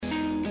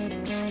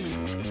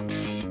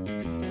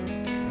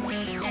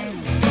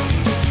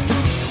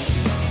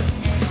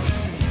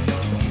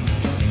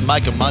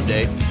Micah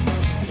Monday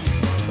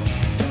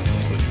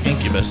with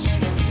Incubus.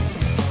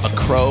 A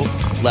crow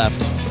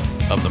left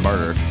of the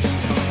murder.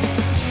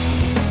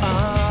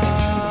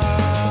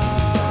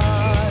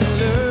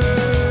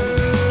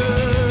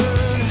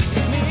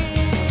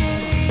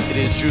 It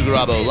is Drew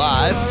Garabo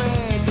Live.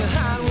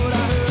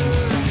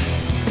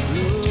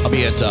 I'll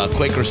be at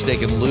Quaker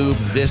Steak and Lube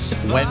this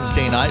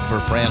Wednesday night for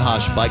Fran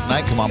Hosh Bike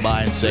Night. Come on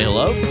by and say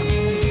hello.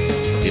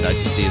 Be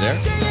nice to see you there.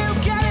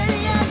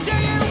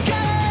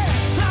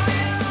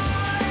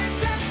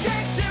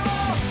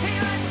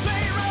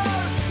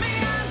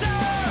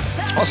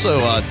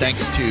 Also,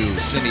 thanks to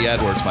Cindy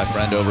Edwards, my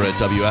friend over at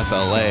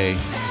WFLA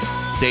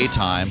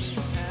Daytime.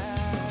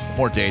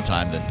 More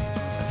daytime than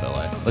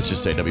FLA. Let's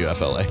just say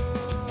WFLA.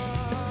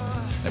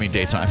 I mean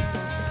daytime.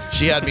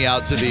 She had me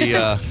out to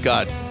the,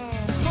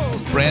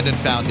 Brandon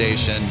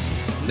Foundation,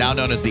 now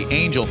known as the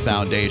Angel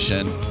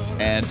Foundation,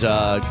 and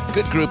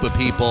good group of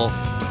people.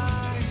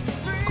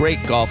 Great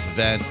golf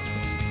event,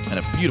 and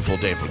a beautiful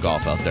day for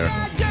golf out there.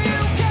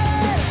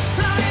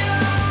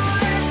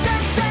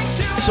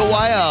 So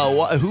why?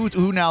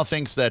 Who now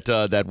thinks that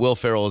that Will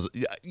Ferrell is?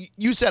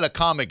 You said a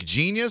comic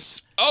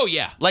genius. Oh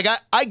yeah. Like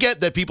I get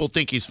that people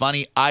think he's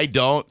funny. I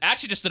don't.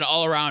 Actually, just an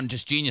all-around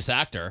just genius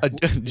actor. A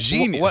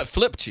genius. What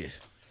flipped you?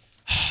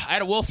 I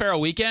had a Will Ferrell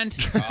weekend.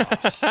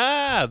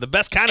 The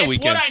best kind of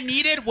weekend. It's what I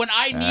needed when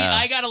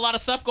I got a lot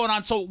of stuff going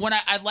on. So when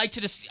I'd like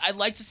to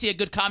see a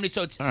good comedy.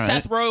 So it's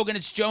Seth Rogen,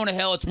 it's Jonah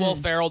Hill, it's Will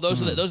Ferrell.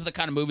 Those are the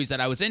kind of movies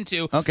that I was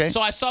into. Okay. So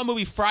I saw a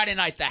movie Friday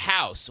night, The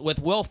House, with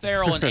Will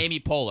Ferrell and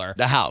Amy Poehler.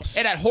 The House.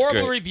 It had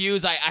horrible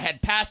reviews. I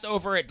had passed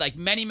over it like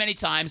many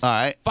times. All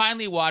right.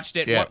 Finally watched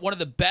it. Yeah. One of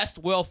the best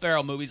Will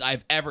Ferrell movies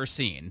I've ever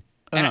seen.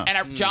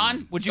 And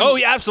John, would you? Oh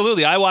yeah,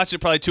 absolutely. I watched it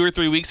probably 2 or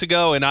 3 weeks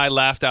ago, and I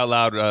laughed out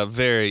loud,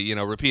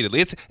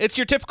 repeatedly. It's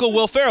your typical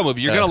Will Ferrell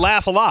movie. You're gonna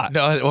laugh a lot.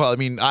 No, well, I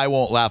mean, I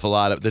won't laugh a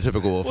lot at the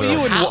typical Will Ferrell. You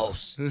would. The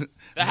House.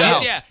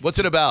 House, yeah. What's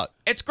it about?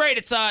 It's great.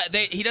 It's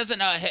he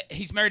doesn't.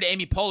 He's married to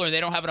Amy Poehler, and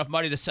they don't have enough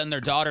money to send their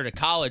daughter to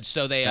college,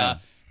 so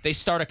they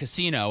start a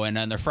casino in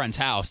their friend's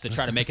house to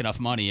try to make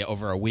enough money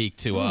over a week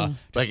to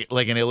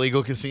Like an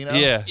illegal casino?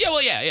 Yeah. Yeah,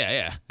 well,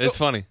 yeah. It's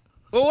funny.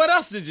 Well, what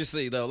else did you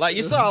see though? Like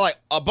you saw like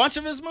a bunch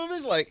of his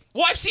movies, like.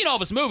 Well, I've seen all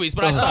of his movies,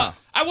 but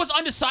I was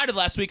undecided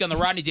last week on the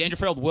Rodney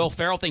Dangerfield Will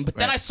Ferrell thing. But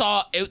then I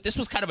saw this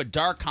was kind of a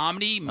dark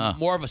comedy,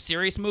 more of a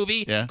serious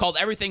movie called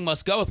Everything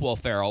Must Go with Will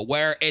Ferrell,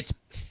 where it's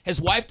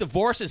his wife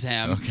divorces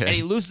him and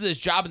he loses his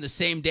job in the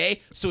same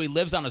day, so he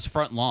lives on his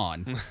front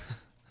lawn.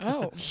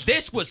 Oh.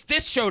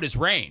 This showed his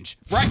range,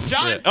 right,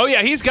 John? Yeah. Oh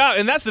yeah, he's got,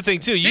 and that's the thing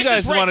too. You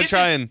guys want to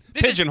try and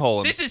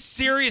pigeonhole him. This is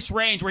serious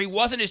range where he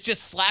wasn't his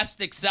just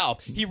slapstick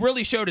self. He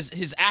really showed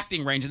his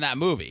acting range in that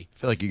movie. I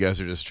feel like you guys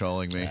are just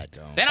trolling me.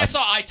 Then I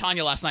saw I,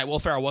 Tonya last night. Will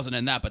Ferrell wasn't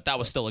in that, but that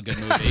was still a good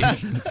movie.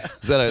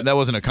 That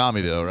wasn't a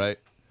comedy though, right?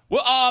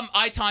 Well,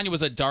 I, Tonya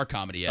was a dark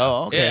comedy. Yeah.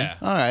 Oh, okay. Yeah.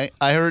 All right.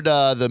 I heard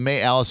the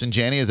Allison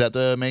Janney. Is that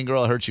the main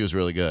girl? I heard she was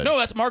really good. No,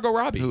 that's Margot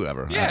Robbie.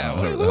 Whoever. Yeah. I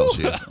don't know who the hell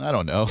she is. I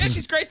don't know. Yeah,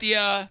 she's great.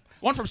 The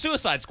one from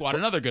Suicide Squad,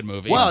 another good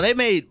movie. Wow, they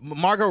made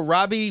Margot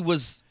Robbie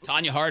was.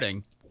 Tonya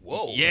Harding.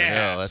 Whoa.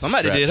 Yeah. That's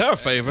Somebody a stretch. did her a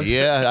favor.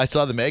 Yeah, I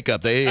saw the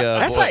makeup. They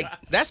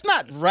That's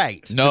not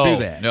right to do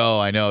that. No,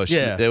 I know.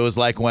 It was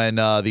like when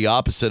the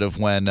opposite of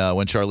when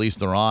Charlize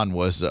Theron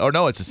was.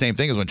 No, it's the same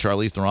thing as when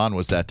Charlize Theron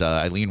was that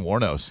Eileen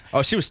Wuornos.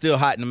 Oh, she was still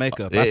hot in the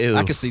makeup.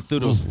 I could see through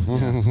those.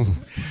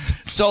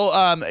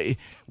 So,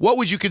 what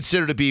would you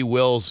consider to be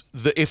Will's?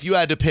 If you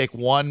had to pick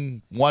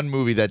one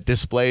movie that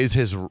displays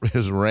his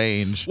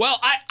range? Well,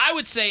 I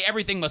would say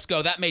Everything Must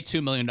Go. That made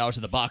 $2 million at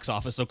the box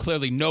office, so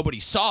clearly nobody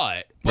saw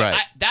it. But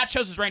Right. that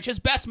shows his range. His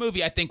best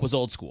movie, I think, was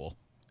Old School.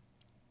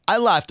 I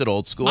laughed at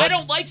Old School. I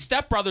don't like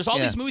Step Brothers. All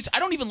Yeah. these movies, I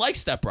don't even like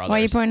Step Brothers. Why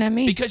are you pointing at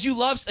me? Because you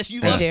love do.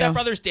 Step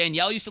Brothers.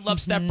 Danielle used to love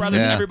Step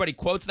Brothers, and Yeah. everybody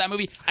quotes that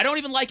movie. I don't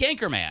even like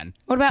Anchorman.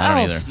 What about I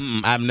don't Elf?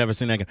 either. I've never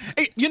seen that guy.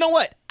 Hey, you know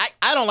what?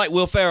 I don't like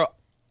Will Ferrell.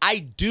 I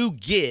do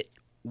get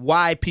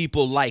why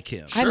people like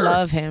him. I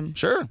love him.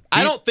 Sure.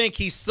 I don't think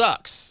he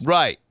sucks.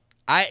 Right.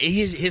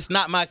 He's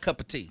not my cup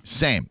of tea.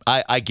 Same.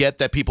 I get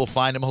that people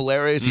find him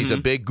hilarious. He's a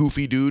big,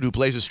 goofy dude who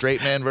plays a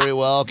straight man very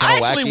well. I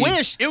Kinda actually wacky.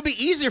 wish it would be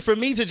easier for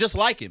me to just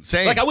like him.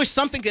 Same. Like I wish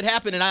something could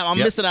happen, and I'm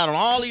missing out on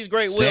all these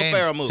great Will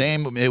Ferrell movies.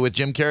 Same with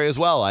Jim Carrey as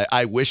well.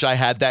 I wish I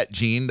had that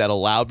gene that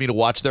allowed me to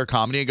watch their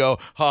comedy and go,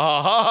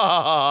 ha ha ha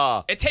ha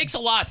ha. It takes a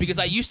lot because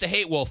I used to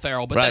hate Will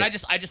Ferrell, but then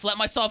I just let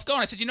myself go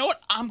and I said, you know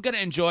what? I'm gonna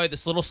enjoy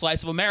this little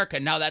slice of America.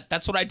 Now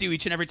that's what I do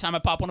each and every time I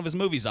pop one of his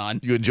movies on.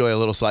 You enjoy a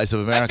little slice of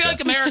America.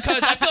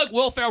 I feel like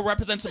Will Ferrell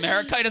represents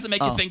America. He doesn't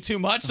make you think too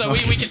much, so we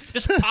can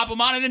just pop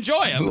him on and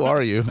enjoy him. Who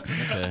are you?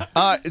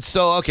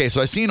 So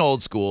I've seen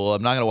Old School.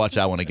 I'm not going to watch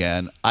that one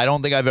again. I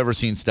don't think I've ever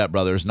seen Step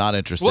Brothers. Not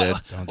interested.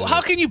 Well,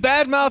 how can you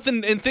badmouth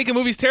and think a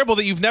movie's terrible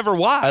that you've never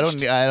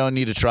watched? I don't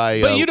need to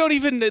try. But you don't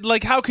even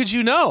how could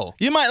you know?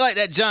 You might like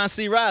that John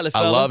C. Reilly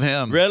fella. I love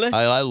him. Really?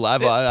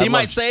 I he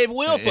might save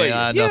Will for you.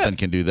 Nothing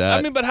can do that.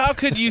 I mean, but how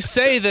could you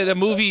say that a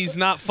movie's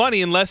not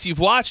funny unless you've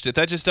watched it?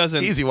 That just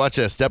doesn't. Easy, watch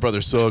that. Step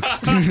Brothers sucks.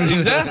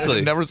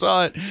 Exactly. Never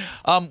saw it.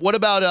 What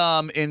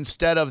about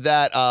instead of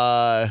that?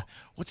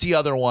 What's the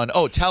other one?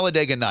 Oh,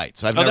 Talladega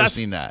Nights. I've never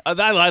seen that.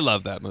 I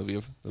love that movie.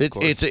 Of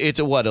course. It's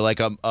a what? Like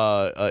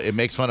it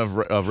makes fun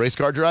of race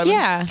car driving.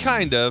 Yeah,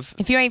 kind of.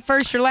 If you ain't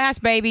first, you're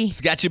last, baby.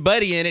 It's got your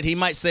buddy in it. He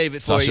might save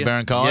it for you. Sacha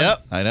Baron Cohen.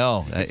 Yep. I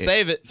know.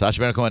 Save it. Sacha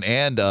Baron Cohen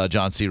and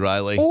John C.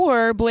 Reilly.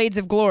 Or Blades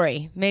of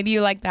Glory. Maybe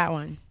you like that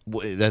one.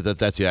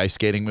 That's the ice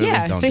skating movie?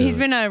 Yeah, Don't so do he's it.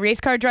 been a race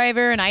car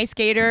driver, an ice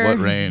skater. What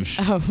range?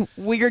 A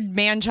weird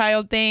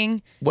man-child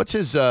thing. What's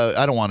his,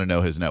 I don't want to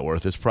know his net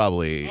worth. It's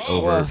probably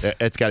over,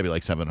 it's got to be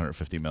like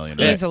 $750 million.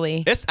 Right?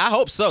 Easily. I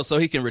hope so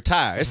he can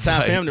retire. It's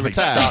time for him to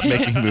retire. Stop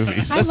making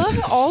movies. I love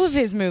all of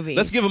his movies.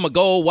 Let's give him a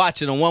gold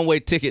watch and a one-way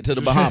ticket to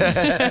the Bahamas.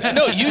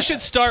 No, you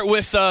should start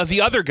with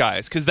The Other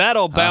Guys, because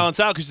that'll balance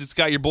out, because it's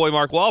got your boy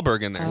Mark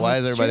Wahlberg in there. Why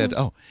is everybody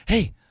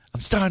hey, I'm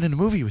starring in a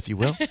movie with you,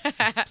 Will.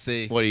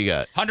 See, What do you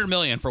got? $100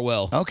 million for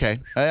Will. Okay.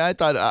 I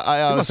thought, I he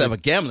must honestly, have a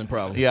gambling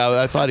problem. yeah,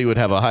 I thought he would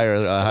have a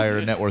higher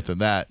net worth than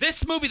that.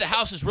 This movie, The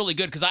House, is really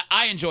good because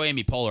I enjoy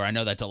Amy Poehler. I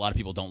know that a lot of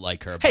people don't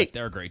like her, but Hey.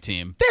 they're a great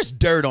team. There's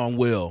dirt on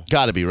Will.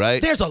 Got to be,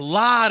 right? There's a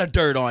lot of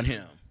dirt on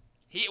him.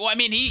 He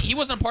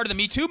wasn't a part of the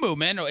Me Too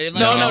movement. No,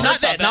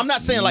 not that. No, I'm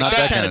not saying like Not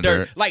that that kind of kinda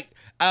dirt. dirt. Like,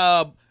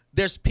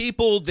 there's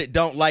people that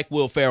don't like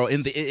Will Ferrell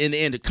in the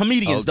end.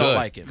 Comedians don't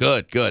like him.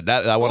 Good.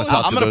 That I want to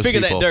talk I'm to gonna those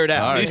figure that people. dirt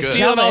out. All right, He's good.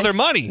 stealing all Jealous. their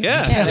money.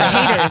 Yeah. Yeah, the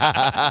haters.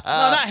 No,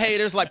 not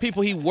haters. Like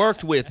people he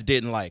worked with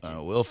didn't like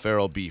him. Will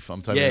Ferrell beef.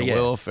 I'm talking Yeah.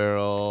 Will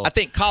Ferrell. I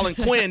think Colin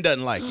Quinn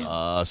doesn't like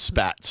him.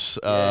 Spats.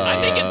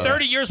 I think in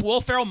 30 years, Will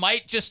Ferrell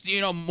might just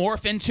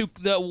morph into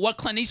what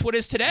Clint Eastwood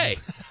is today.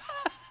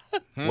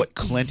 What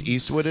Clint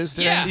Eastwood is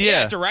today?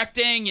 Yeah,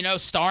 directing,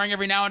 starring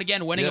every now and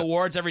again, winning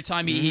awards every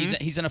time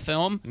he's in a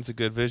film. That's a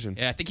good vision.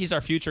 Yeah, I think he's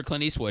our future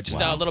Clint Eastwood, just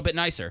a little bit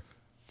nicer.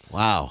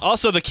 Wow.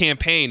 Also, The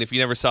Campaign, if you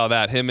never saw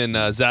that, him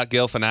and Zach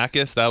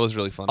Galifianakis, that was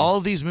really funny. All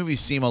of these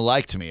movies seem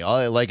alike to me.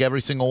 Like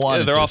every single one. Yeah,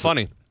 It's they're all just-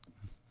 funny.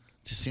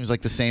 Just seems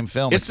like the same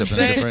film. It's the except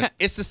in a same. different.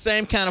 It's the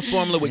same kind of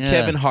formula with Yeah.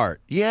 Kevin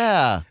Hart.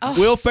 Yeah.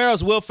 Will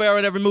Ferrell's Will Ferrell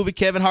in every movie.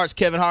 Kevin Hart's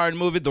Kevin Hart in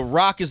every movie. The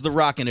Rock is The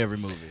Rock in every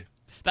movie.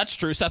 That's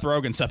true. Seth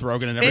Rogen,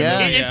 and everything.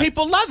 And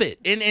people love it,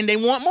 and they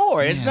want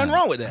more. And there's nothing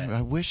wrong with that.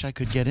 I wish I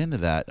could get into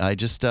that. I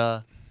just,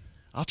 I'll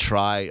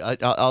try.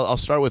 I'll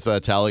start with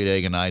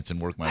Talladega Nights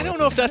and work my way I don't up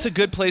know if there. that's a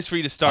good place for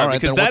you to start, All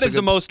right, because then that what's is a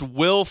the good- most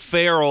Will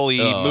Ferrell-y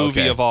movie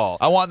okay. of all.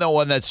 I want the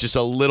one that's just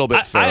a little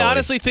bit Ferrell-y. I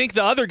honestly think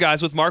The Other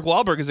Guys with Mark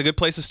Wahlberg is a good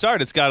place to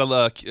start. It's got a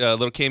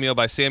little cameo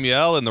by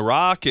Samuel and The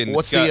Rock. And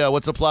What's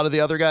the plot of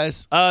the other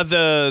guys?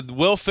 The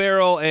Will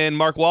Ferrell and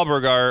Mark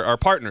Wahlberg are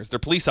partners. They're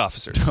police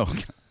officers. Oh,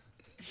 God.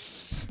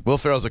 Will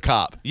Ferrell's a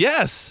cop.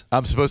 Yes.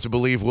 I'm supposed to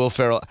believe Will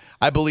Ferrell.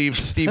 I believed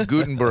Steve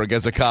Gutenberg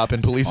as a cop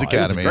in Police he was a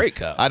Academy. great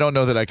cop. I don't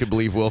know that I could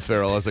believe Will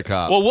Ferrell as a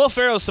cop. Well, Will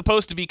Ferrell is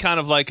supposed to be kind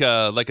of like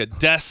a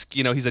desk.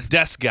 He's a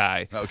desk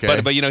guy.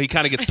 Okay. But he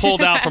kind of gets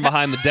pulled out from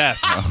behind the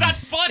desk.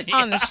 That's funny.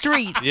 On the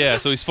streets. Yeah.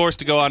 So he's forced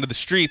to go onto the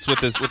streets with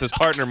his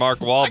partner Mark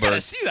I gotta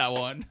Wahlberg. see that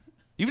one.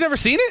 You've never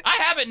seen it? I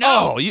haven't.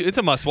 No. Oh, it's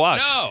a must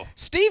watch. No.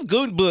 Steve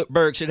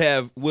Gutenberg should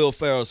have Will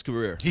Ferrell's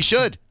career. He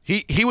should.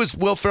 He was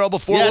Will Ferrell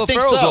before Yeah, I Will think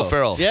Ferrell was so. Will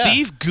Ferrell. Yeah.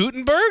 Steve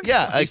Gutenberg?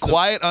 Yeah, a think so.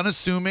 quiet,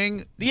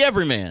 unassuming. The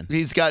Everyman.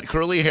 He's got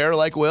curly hair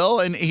like Will,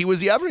 and he was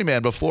the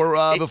everyman before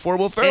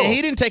Will Ferrell. And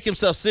he didn't take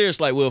himself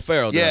serious like Will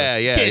Ferrell does.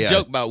 Yeah. Can't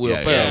joke about Will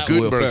Yeah, Ferrell. yeah. to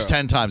Will Gutenberg's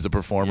Ferrell. 10 times the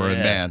performer, and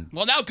Yeah. man.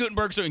 Well, now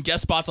Gutenberg's doing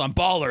guest spots on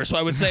Baller, so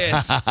I would say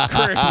his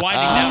career's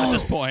winding down at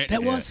this point.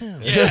 That was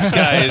him. This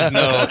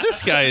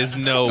guy is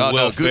no Oh,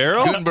 Will no,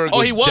 Ferrell. Gutenberg Oh,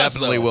 was, he was,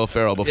 definitely though. Will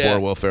Ferrell before Yeah.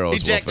 Will Ferrell was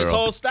He Will jacked his Ferrell.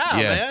 whole style,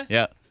 yeah,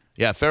 man.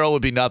 Yeah, Ferrell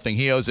would be nothing.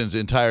 He owes his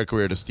entire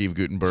career to Steve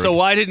Gutenberg. So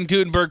why didn't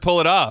Gutenberg pull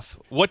it off?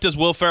 What does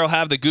Will Ferrell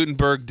have that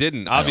Gutenberg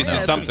didn't? Obviously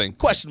Yeah, something.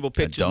 Questionable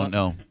pictures. Don't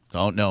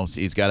know.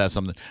 He's got to have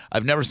something.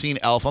 I've never seen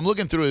Elf. I'm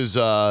looking through his.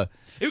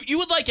 You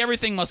would like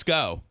Everything Must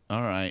Go.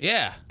 All right.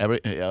 Yeah.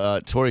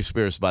 Tori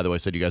Spears, by the way,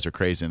 said you guys are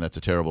crazy, and that's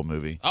a terrible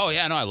movie. Oh,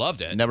 yeah, no, I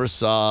loved it. Never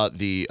saw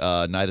the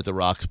Night at the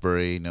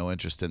Roxbury. No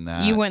interest in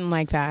that. You wouldn't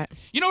like that.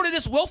 You know what it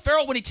is? Will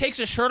Ferrell, when he takes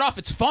his shirt off,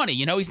 it's funny.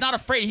 He's not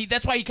afraid.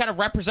 That's why he kind of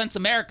represents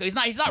America. He's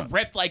not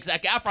ripped like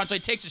Zac Efron, so he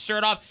takes his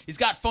shirt off. He's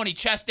got funny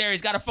chest hair.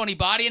 He's got a funny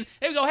body. And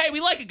they go, hey, we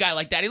like a guy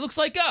like that. He looks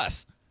like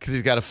us. Because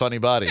he's got a funny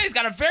body. Yeah, he's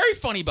got a very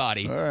funny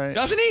body. All right.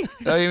 Doesn't he?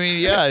 I mean,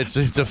 yeah, it's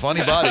a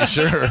funny body,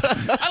 sure.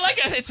 I like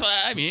it.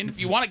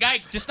 If you want a guy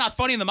just not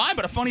funny in the mind,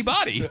 but a funny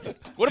body.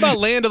 What about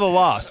Land of the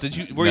Lost?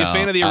 Were you a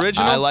fan of the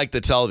original? I like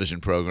the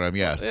television program,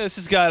 yes. Yeah, this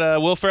has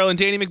got Will Ferrell and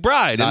Danny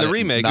McBride in the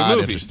remake, not the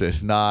movie.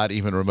 Interested. Not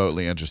even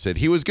remotely interested.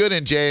 He was good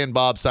in Jay and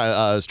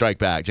Strike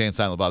Back. Jay and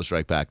Silent Bob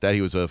Strike Back. That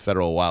he was a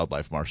federal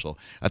wildlife marshal.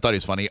 I thought he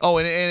was funny. Oh,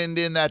 and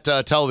in that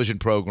television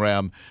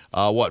program,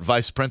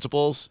 Vice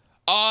Principals?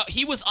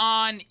 He was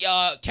on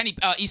Kenny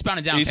Eastbound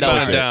and Down. Eastbound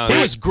and Down. He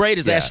was great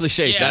as Ashley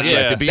Schaefer. Yeah. That's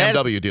right,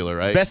 the BMW dealer,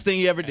 right? Best thing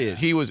he ever did.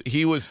 He was.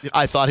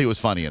 I thought he was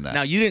funny in that.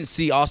 Now, you didn't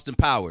see Austin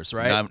Powers,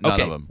 right? None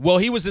okay. of them. Well,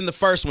 he was in the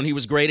first one. He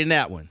was great in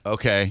that one.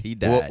 Okay. He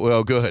died.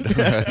 Well, good.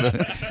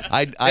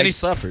 And he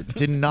suffered.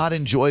 Did not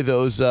enjoy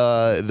those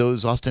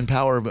Austin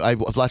Power. I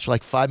watched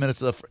like 5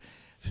 minutes of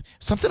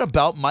something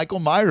about Michael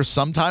Myers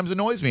sometimes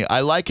annoys me. I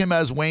like him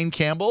as Wayne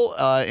Campbell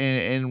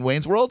in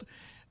Wayne's World.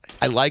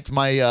 I liked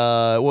my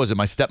what was it?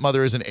 My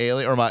Stepmother is an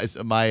Alien, or my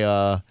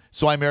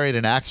So I Married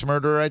an Axe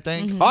Murderer, I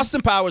think.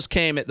 Austin Powers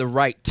came at the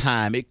right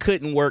time. It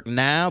couldn't work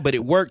now, but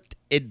it worked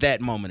at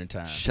that moment in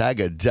time.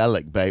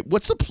 Shagadelic, babe.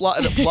 What's the plot?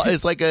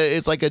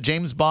 It's like a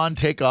James Bond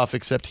takeoff,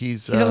 except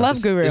he's He's a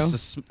love guru.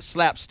 It's the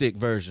slapstick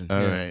version. All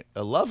right,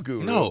 a love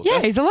guru. No.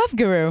 Yeah, he's a love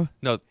guru.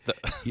 No,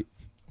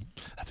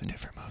 that's a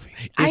different movie.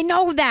 I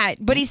know that,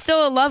 but he's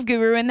still a love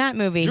guru in that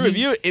movie.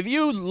 Drew, if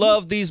you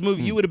love these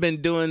movies, you would have been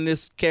doing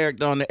this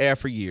character on the air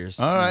for years.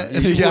 All right.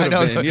 You Yeah, I would've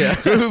know. been, yeah.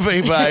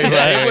 Groovy,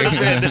 Yeah,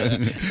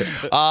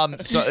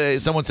 baby.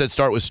 Someone said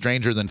start with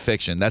Stranger Than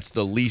Fiction. That's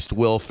the least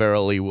Will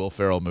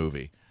Ferrell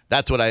movie.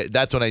 That's what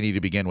I need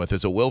to begin with.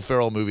 Is a Will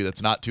Ferrell movie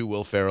that's not too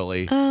Will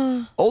Ferrell-y.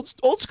 Old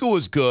School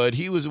was good.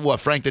 He was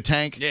Frank the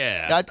Tank.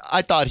 Yeah.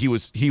 I thought he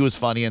was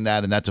funny in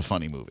that, and that's a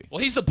funny movie.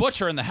 Well, he's the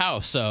butcher in the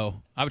house,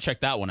 so I would check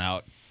that one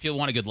out if you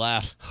want a good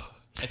laugh.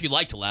 If you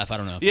like to laugh, I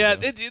don't know. Yeah,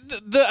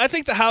 I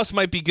think The House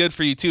might be good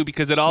for you too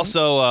because it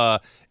also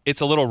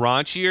it's a little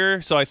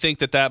raunchier, so I think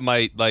that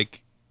might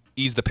like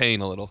ease the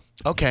pain a little.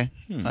 Okay,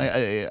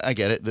 I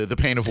get it. The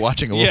pain of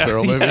watching a Will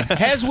Ferrell movie.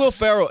 Has Will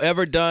Ferrell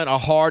ever done a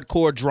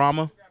hardcore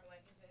drama?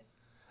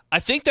 I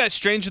think that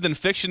Stranger Than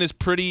Fiction is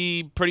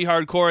pretty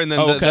hardcore, and then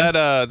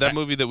that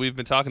movie that we've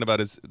been talking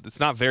about it's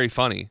not very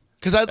funny.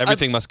 Because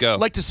Everything Must Go. I'd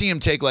like to see him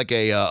take like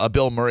a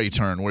Bill Murray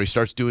turn where he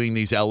starts doing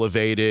these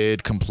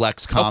elevated,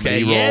 complex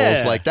comedy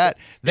roles like that.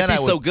 Then If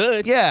he's so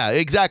good. Yeah,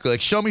 exactly.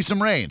 Like, show me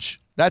some range.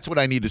 That's what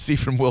I need to see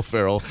from Will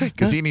Ferrell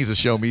because he needs to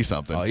show me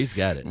something. Oh, he's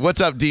got it.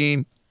 What's up,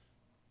 Dean?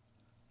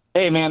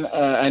 Hey, man,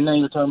 I know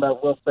you were talking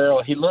about Will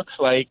Ferrell. He looks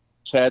like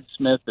Chad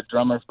Smith, the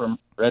drummer from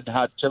Red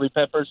Hot Chili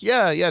Peppers.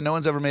 Yeah. No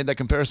one's ever made that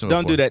comparison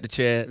before. Don't do that to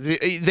Chad.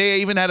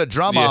 They even had a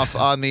drum off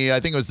on I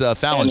think it was the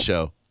Fallon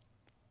show.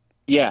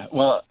 Yeah,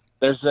 well,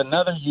 there's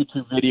another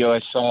YouTube video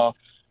I saw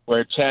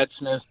where Chad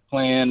Smith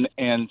playing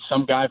and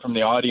some guy from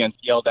the audience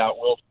yelled out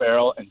Will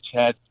Ferrell, and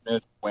Chad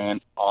Smith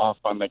went off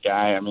on the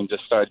guy. I mean,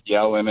 just started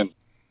yelling and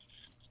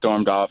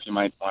stormed off. You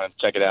might want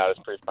to check it out. It's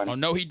pretty funny. Oh,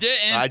 no, he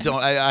didn't. I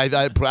don't.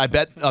 I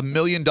bet $1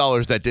 million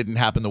that didn't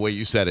happen the way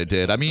you said it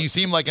did. I mean, you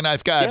seem like a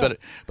nice guy, but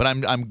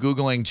I'm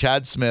googling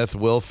Chad Smith,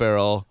 Will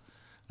Ferrell,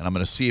 and I'm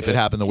going to see if it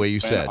happened the way you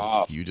said.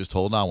 You just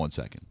hold on 1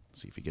 second.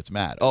 See if he gets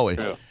mad. Oh,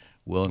 True.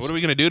 What are we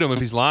gonna do to him if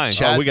he's lying?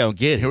 We're gonna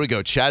get him. Here we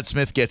go. Chad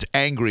Smith gets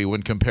angry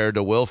when compared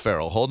to Will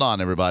Ferrell. Hold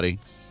on, everybody.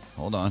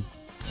 Hold on.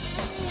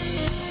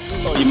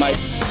 Oh, you might.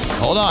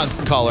 Hold on,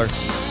 caller.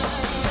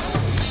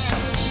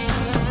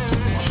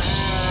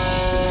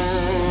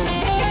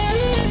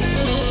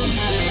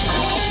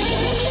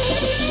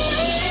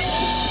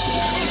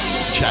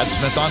 It's Chad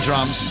Smith on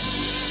drums.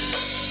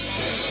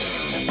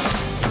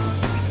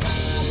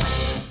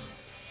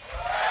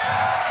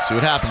 See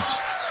what happens.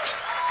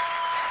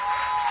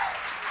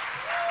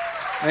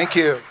 Thank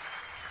you.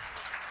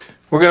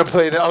 We're going to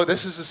play it. Oh,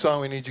 this is the song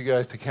we need you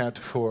guys to count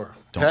to 4.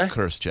 Don't okay?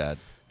 curse, Chad.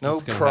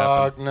 No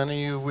prog, none of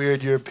you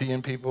weird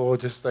European people,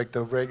 just like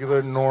the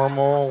regular,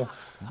 normal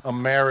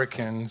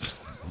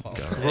Americans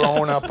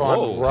growing up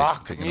on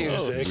rock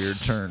music. Weird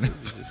turn.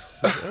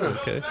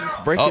 Okay. It's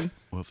breaking.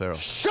 Will Ferrell.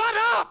 Shut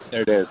up!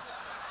 There it is.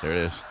 There it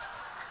is.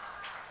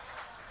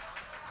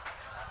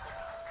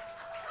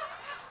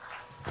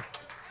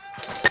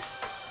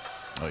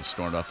 Oh, he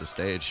stormed off the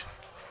stage.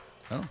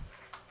 Oh.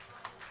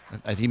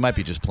 He might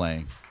be just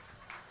playing.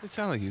 It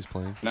sounded like he was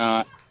playing.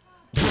 No.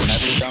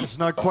 It's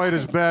not quite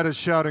as bad as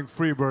shouting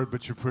Freebird,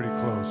 but you're pretty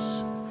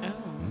close.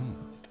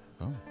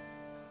 Oh.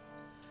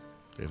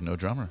 They have no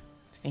drummer.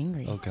 He's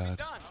angry. Oh God.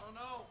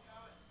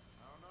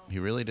 He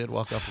really did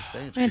walk off the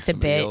stage. It's a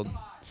Somebody bit. yelled,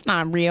 It's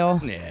not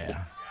real.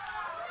 Yeah.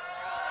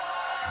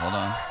 Hold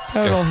on.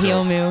 Total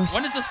heel move.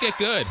 When does this get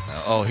good?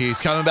 Oh,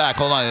 he's coming back.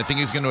 Hold on. I think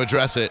he's going to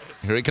address it.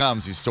 Here he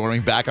comes. He's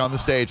storming back on the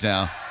stage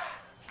now.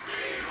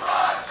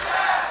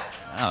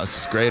 Wow, this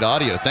is great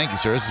audio. Thank you,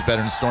 sir. This is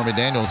better than Stormy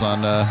Daniels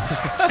on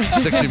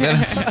 60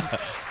 Minutes.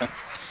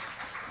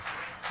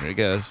 Here he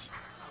goes.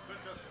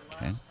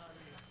 Okay.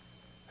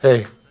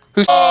 Hey.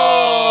 Who's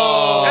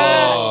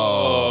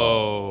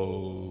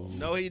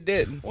No, he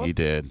didn't.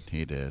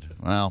 He did.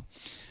 Well,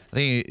 I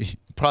think he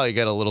probably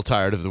got a little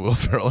tired of the Will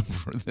Ferrell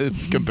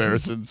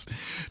comparisons.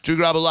 Drew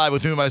Grabo Live,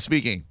 with whom am I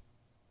speaking?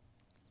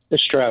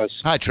 It's Travis.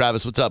 Hi,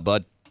 Travis. What's up,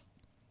 bud?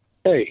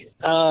 Hey,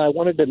 I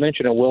wanted to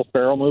mention a Will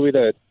Ferrell movie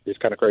that is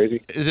kind of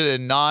crazy. Is it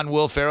a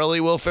non-Will Ferrell-y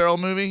Will Ferrell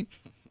movie?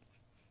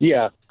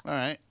 Yeah. All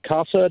right.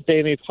 Casa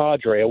de mi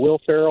Padre, a Will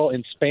Ferrell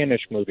in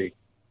Spanish movie.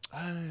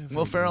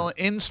 Will Ferrell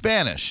in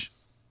Spanish.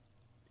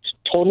 It's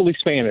totally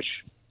Spanish.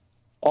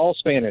 All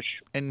Spanish.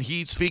 And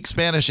he speaks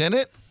Spanish in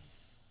it?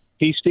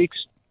 He speaks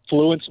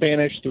fluent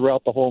Spanish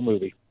throughout the whole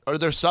movie. Are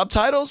there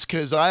subtitles?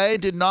 Because I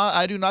do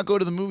not go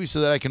to the movie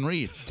so that I can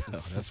read. No,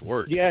 that's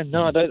work. Yeah,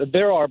 no,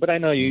 there are, but I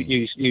know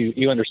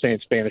you understand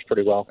Spanish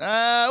pretty well.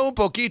 Un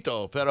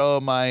poquito, pero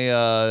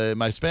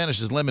my Spanish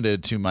is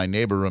limited to my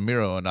neighbor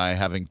Ramiro and I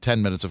having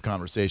 10 minutes of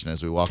conversation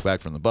as we walk back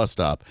from the bus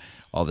stop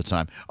all the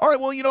time. All right,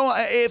 well,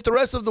 if the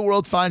rest of the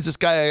world finds this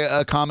guy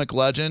a comic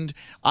legend,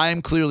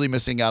 I'm clearly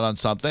missing out on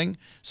something.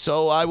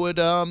 So I would,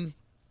 I'm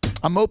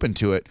open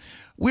to it.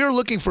 We are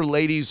looking for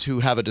ladies who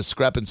have a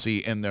discrepancy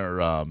in their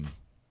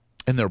boobs.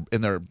 In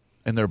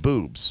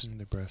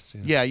their breasts,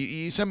 yeah. Yeah,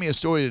 you sent me a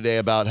story today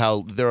about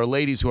how there are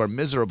ladies who are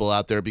miserable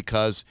out there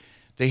because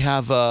they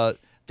have a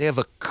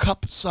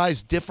cup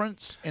size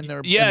difference in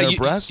their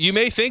breasts. You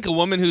may think a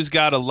woman who's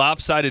got a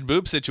lopsided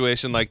boob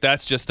situation like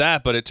that's just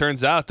that, but it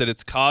turns out that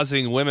it's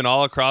causing women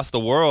all across the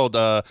world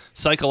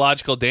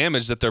psychological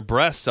damage, that their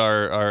breasts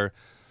are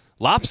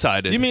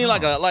lopsided. You mean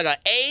like a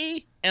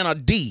A and a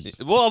D?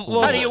 Well,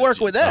 how do you work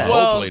with that?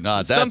 Hopefully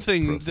not that.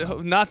 Something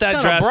not that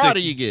What kind drastic. of bra do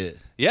you get?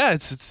 Yeah,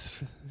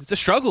 it's a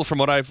struggle from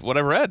what I've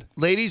read.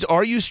 Ladies,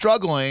 are you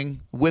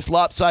struggling with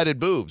lopsided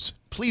boobs?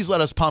 Please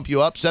let us pump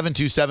you up.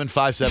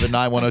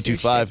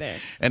 727-579-1025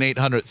 and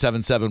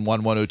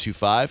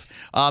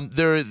 800-771-1025.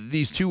 There are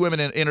these two women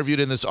interviewed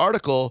in this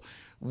article.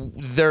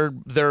 Their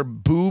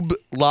boob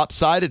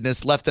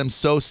lopsidedness left them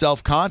so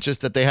self-conscious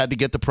that they had to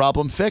get the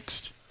problem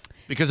fixed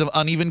because of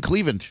uneven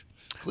cleavage.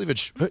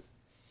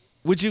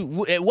 Would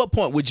you? At what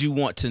point would you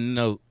want to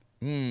know?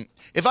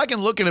 If I can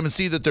look at them and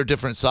see that they're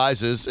different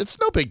sizes, it's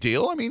no big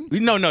deal. I mean,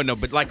 No,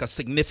 but like a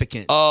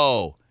significant.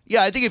 oh,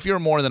 yeah, I think if you're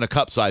more than a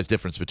cup size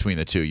difference between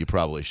the two, you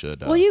probably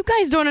should. Well, you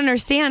guys don't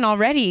understand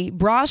already.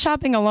 Bra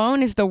shopping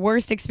alone is the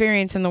worst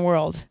experience in the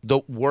world. The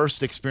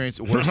worst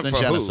experience, worse than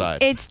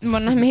genocide. It's well,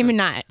 maybe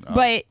not,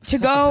 but to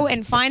go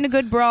and find a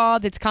good bra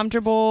that's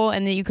comfortable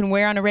and that you can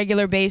wear on a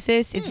regular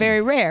basis, it's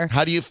very rare.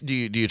 How do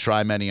you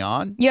try many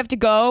on? You have to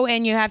go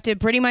and you have to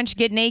pretty much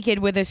get naked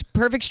with a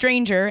perfect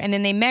stranger, and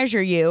then they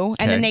measure you,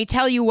 and then they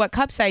tell you what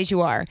cup size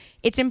you are.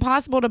 It's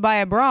impossible to buy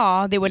a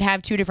bra that would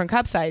have two different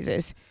cup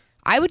sizes.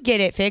 I would get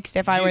it fixed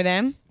if I were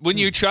them. When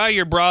you try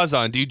your bras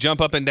on, do you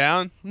jump up and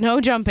down? No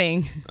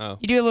jumping. Oh.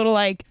 You do a little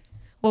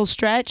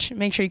stretch.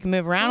 Make sure you can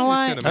move around a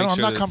lot. I'm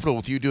not comfortable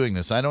with you doing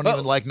this. I don't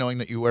even like knowing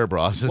that you wear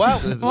bras. Why I'm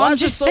is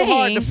it just so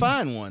hard to saying.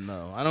 find one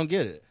though? I don't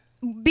get it.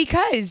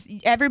 Because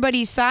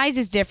everybody's size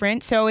is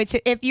different. So if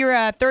you're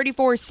a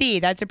 34C,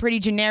 that's a pretty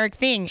generic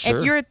thing. Sure.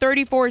 If you're a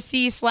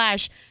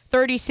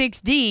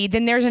 34C/36D,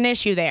 then there's an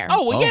issue there.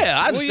 Oh well,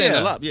 yeah, I understand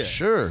yeah. a lot. Yeah,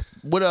 Sure.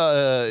 What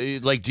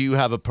do you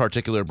have a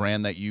particular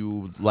brand that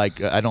you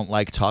like? I don't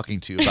like talking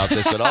to you about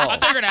this at I all.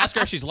 thought you were going to ask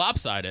her if she's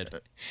lopsided.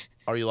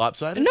 Are you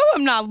lopsided? No,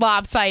 I'm not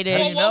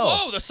lopsided.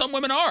 Whoa, some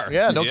women are.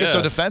 Yeah, don't get so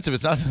Yeah. defensive.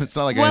 It's not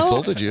like I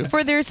insulted you.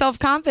 For their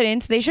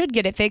self-confidence, they should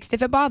get it fixed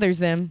if it bothers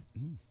them.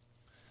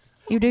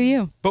 You do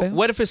you. but Boo.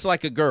 what if it's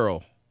like a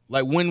girl?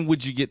 Like when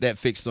would you get that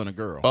fixed on a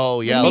girl?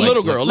 Oh yeah, A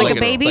little girl, like a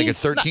baby? like a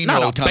 13-year-old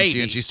Not a comes to you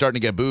baby. and she's starting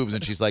to get boobs,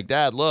 and she's like,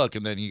 "Dad, look,"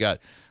 and then you got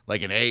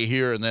like an A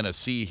here and then a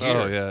C here.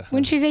 Oh yeah.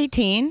 When she's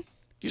 18. You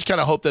just kind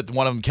of hope that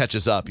one of them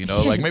catches up,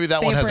 like maybe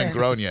that Say one a hasn't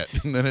prayer. grown yet,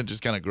 and then it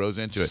just kind of grows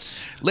into it.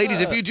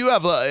 Ladies, if you do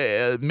have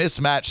a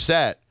mismatch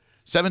set,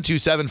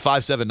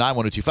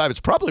 727-579-1025, it's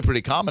probably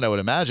pretty common, I would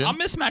imagine. I'm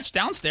mismatched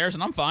downstairs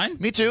and I'm fine.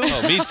 Me too.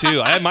 Oh, me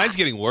too. Mine's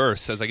getting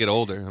worse as I get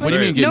older. What do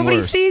you mean getting Nobody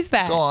worse? sees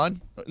that. Go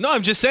on. No,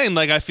 I'm just saying.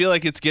 Like I feel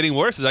like it's getting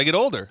worse as I get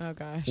older. Oh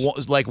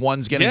gosh. Like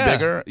one's getting Yeah.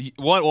 bigger.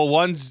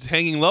 One's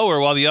hanging lower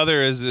while the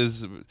other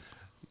is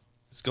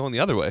going the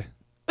other way.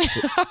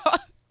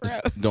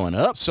 Going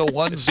up. So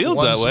one's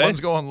feels that way.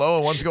 one's going low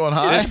and one's going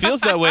high. It feels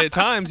that way at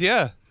times.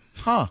 Yeah.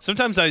 Huh.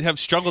 Sometimes I have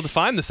struggled to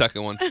find the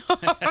second one.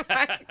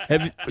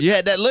 Have you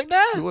had that looked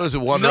at? What is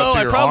it, one No, up to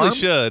I your probably arm?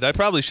 should. I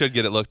probably should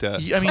get it looked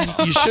at. I mean,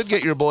 you should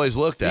get your boys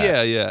looked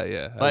at.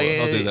 Yeah. Like,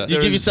 I'll do that. You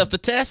There's- give yourself the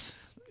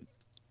test.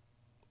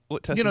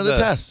 What test You know, is the that?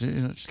 test.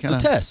 Just The kinda,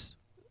 test.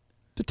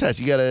 The test.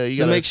 You gotta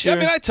make sure. Yeah,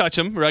 I mean, I touch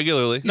them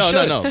regularly. No.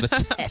 should.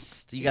 The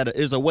test. You gotta.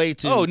 There's a way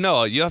to. Oh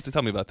no, you have to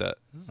tell me about that.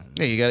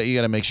 Yeah, you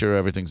gotta make sure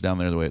everything's down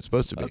there the way it's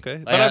supposed to be. Okay,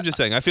 Like, but I'm just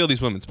saying, I feel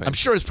these women's pain. I'm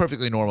sure it's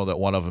perfectly normal that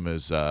one of them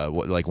is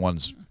like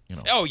one's.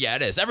 Oh, yeah,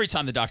 it is. Every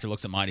time the doctor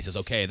looks at mine, he says,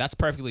 okay, that's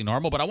perfectly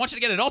normal, but I want you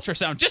to get an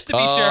ultrasound just to be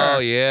Oh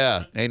sure.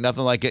 yeah, ain't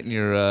nothing like getting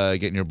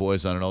your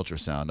boys on an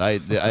ultrasound.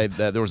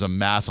 There was a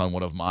mass on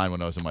one of mine when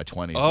I was in my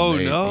 20s. Oh,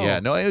 and no. Yeah,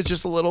 no, it was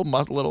just a little.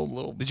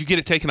 Did you get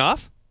it taken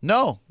off?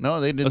 No,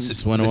 they didn't.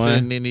 just went they away?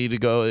 didn't need to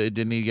go. It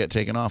didn't need to get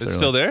taken off. It's They're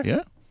still like, there?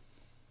 Yeah,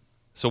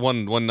 So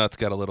one nut's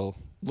got a little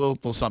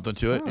little something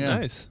to it. Yeah.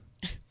 nice,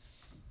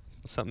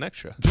 something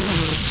extra.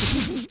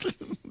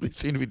 They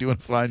seem to be doing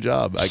a fine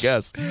job, I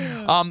guess.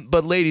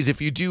 But ladies,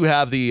 if you do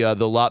have the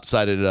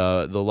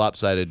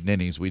lopsided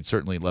ninnies, we'd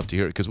certainly love to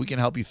hear it because we can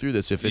help you through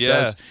this. If it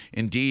does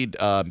indeed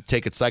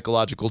take its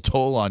psychological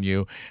toll on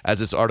you, as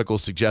this article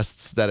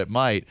suggests that it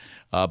might,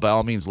 by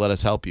all means, let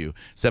us help you.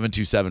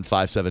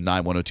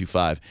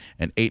 727-579-1025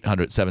 and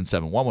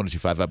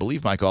 800-771-1025. I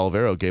believe Mike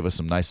Olivero gave us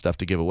some nice stuff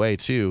to give away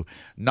too.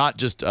 Not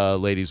just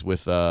ladies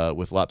with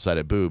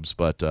lopsided boobs,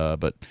 but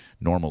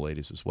normal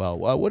ladies as well.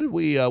 What did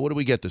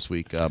we get this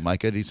week,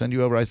 Micah? Did he send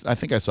you over? I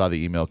think I saw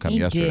the email come He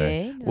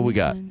yesterday. did. What we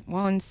got?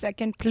 1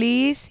 second,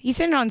 please. He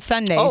sent it on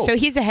Sunday, Oh. so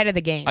he's ahead of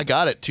the game. I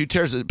got it. 2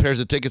 pairs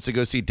of tickets to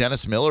go see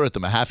Dennis Miller at the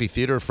Mahaffey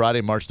Theater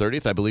Friday, March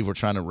 30th. I believe we're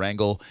trying to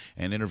wrangle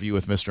an interview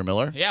with Mr.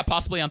 Miller. Yeah,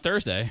 possibly on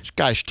Thursday. This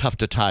guy's tough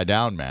to tie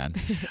down, man.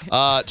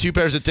 2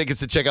 pairs of tickets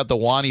to check out the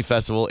Wani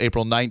Festival,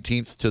 April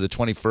 19th to the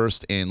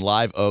 21st in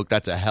Live Oak.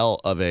 That's a hell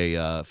of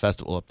a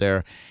festival up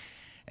there.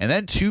 and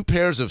then 2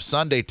 pairs of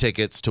Sunday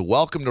tickets to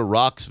Welcome to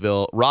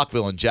Rockville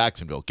and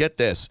Jacksonville. Get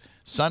this,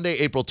 Sunday,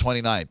 April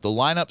 29th. The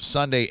lineup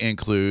Sunday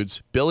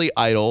includes Billy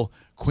Idol,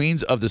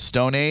 Queens of the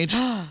Stone Age,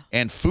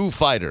 and Foo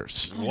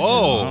Fighters.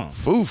 Whoa.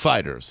 Foo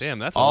Fighters. Damn,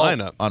 that's a all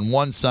lineup. on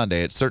one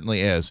Sunday. It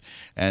certainly is.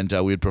 And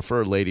we'd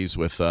prefer ladies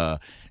with a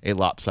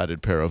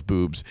lopsided pair of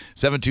boobs.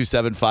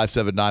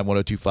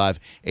 727-579-1025,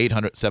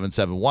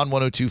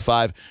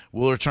 800-771-1025.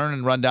 We'll return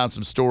and run down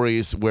some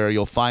stories where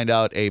you'll find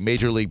out a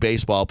Major League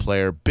Baseball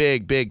player,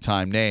 big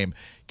time name,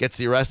 gets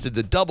arrested.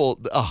 The double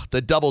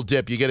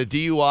dip. You get a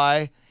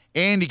DUI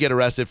and you get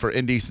arrested for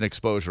indecent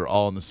exposure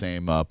all in the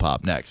same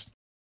pop. Next.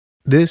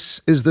 This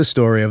is the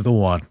story of the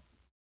one.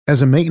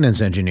 As a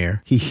maintenance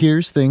engineer, he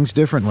hears things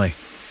differently.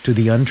 To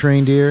the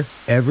untrained ear,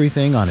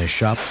 everything on his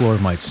shop floor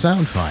might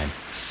sound fine,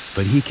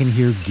 but he can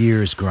hear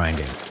gears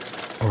grinding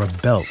or a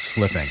belt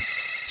slipping.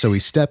 So he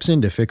steps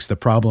in to fix the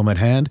problem at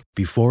hand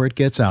before it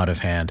gets out of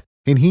hand.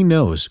 And he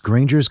knows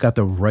Grainger's got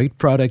the right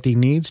product he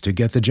needs to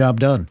get the job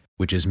done,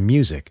 which is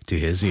music to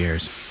his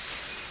ears.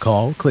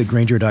 Call, click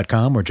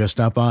Grainger.com, or just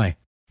stop by.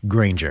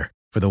 Grainger,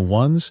 for the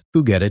ones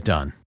who get it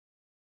done.